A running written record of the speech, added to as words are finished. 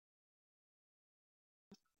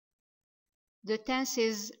the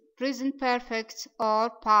tenses present perfect or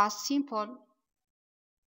past simple.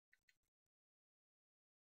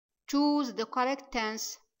 Choose the correct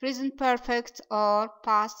tense, present perfect or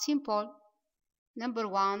past simple. Number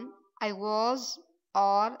 1. I was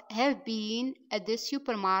or have been at the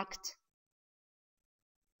supermarket.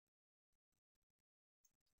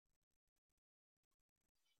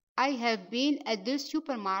 I have been at the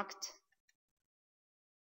supermarket.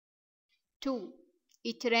 2.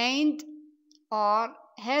 It rained or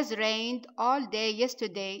has rained all day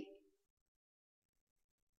yesterday.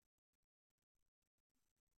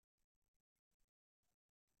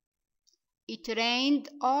 It rained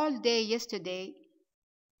all day yesterday.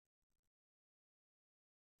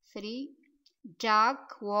 3.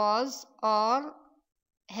 Jack was or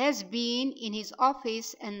has been in his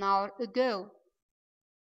office an hour ago.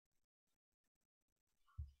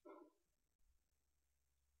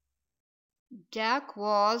 Jack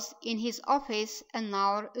was in his office an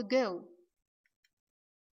hour ago.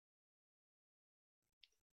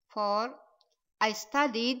 4. I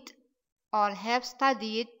studied or have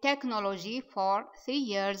studied technology for 3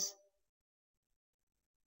 years.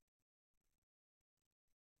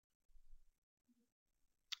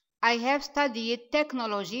 I have studied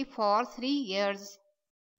technology for 3 years.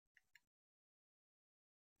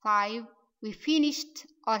 5. We finished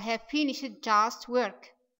or have finished just work.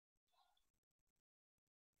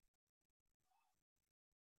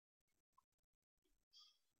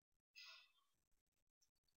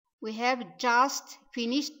 We have just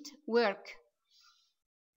finished work.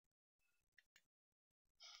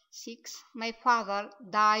 6. My father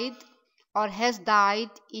died or has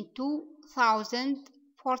died in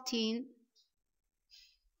 2014.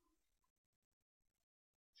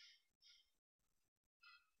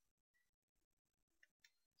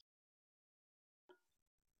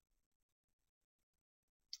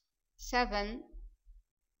 7.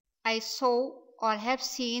 I saw or have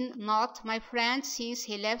seen not my friend since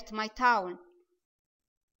he left my town.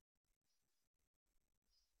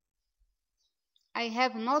 I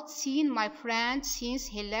have not seen my friend since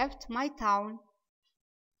he left my town.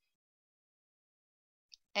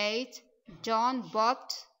 8. John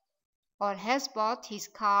bought or has bought his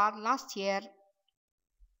car last year.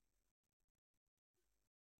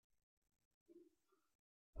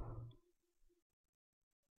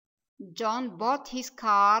 John bought his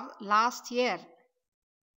car last year.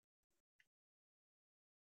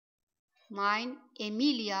 9.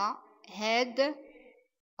 Emilia had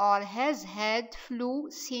or has had flu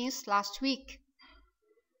since last week.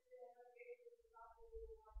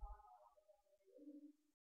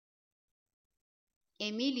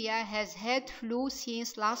 Emilia has had flu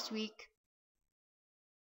since last week.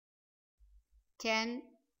 10.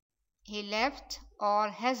 He left or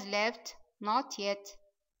has left not yet.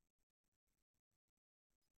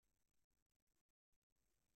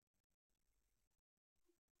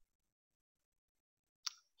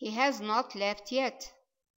 He has not left yet.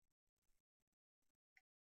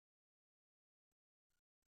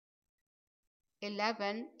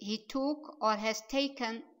 11. He took or has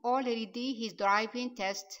taken already his driving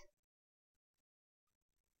test.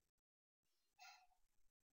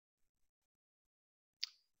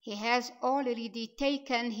 He has already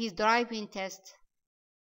taken his driving test.